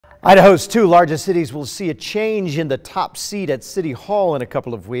Idaho's two largest cities will see a change in the top seat at City Hall in a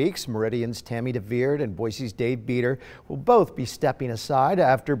couple of weeks. Meridian's Tammy DeVeert and Boise's Dave Bieter will both be stepping aside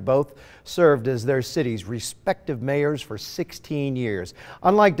after both served as their city's respective mayors for 16 years.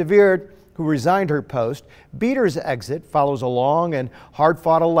 Unlike DeVeert, who resigned her post, Bieter's exit follows a long and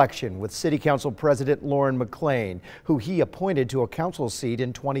hard-fought election with City Council President Lauren McLean, who he appointed to a council seat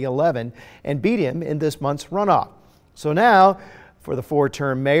in 2011 and beat him in this month's runoff. So now, for the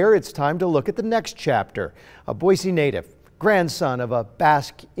four-term mayor, it's time to look at the next chapter. A Boise native, grandson of a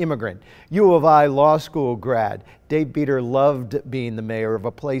Basque immigrant, U of I law school grad, Dave Bieter loved being the mayor of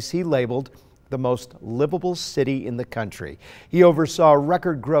a place he labeled the most livable city in the country. He oversaw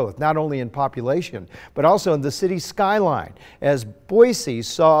record growth, not only in population, but also in the city's skyline, as Boise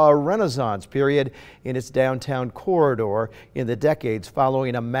saw a renaissance period in its downtown corridor in the decades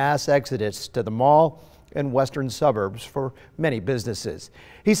following a mass exodus to the mall and western suburbs for many businesses.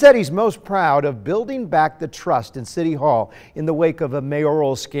 He said he's most proud of building back the trust in City Hall in the wake of a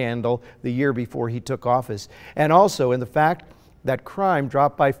mayoral scandal the year before he took office, and also in the fact that crime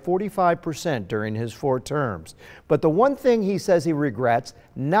dropped by 45% during his 4 terms. But the one thing he says he regrets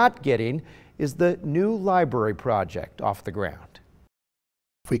not getting is the new library project off the ground.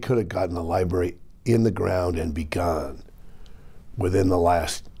 If we could have gotten the library in the ground and begun within the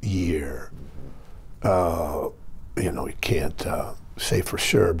last year, you can't say for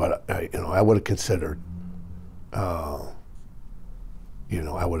sure, but I would have considered, I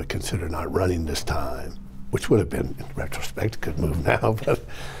would have considered not running this time, which would have been, in retrospect, a good move now. But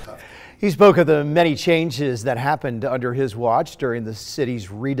he spoke of the many changes that happened under his watch during the city's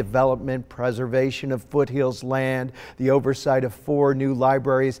redevelopment, preservation of foothills land, the oversight of 4 new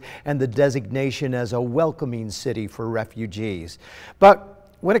libraries, and the designation as a welcoming city for refugees. But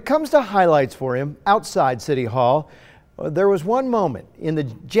when it comes to highlights for him outside City Hall, there was one moment in the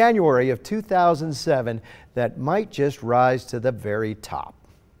January of 2007 that might just rise to the very top.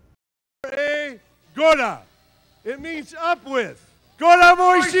 Goda. It means up with. Goda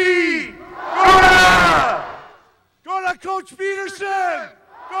Boise! Goda! Goda Coach Peterson!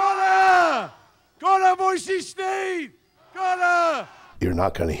 Goda! Goda Boise State! Goda! You're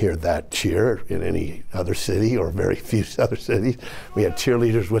not going to hear that cheer in any other city, or very few other cities. We had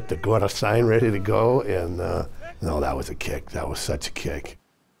cheerleaders with the Goda sign ready to go, and no, that was a kick. That was such a kick.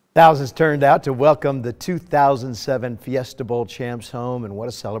 Thousands turned out to welcome the 2007 Fiesta Bowl champs home, and what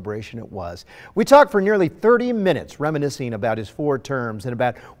a celebration it was. We talked for nearly 30 minutes reminiscing about his 4 terms and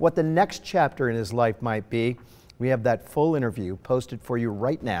about what the next chapter in his life might be. We have that full interview posted for you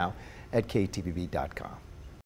right now at ktvb.com.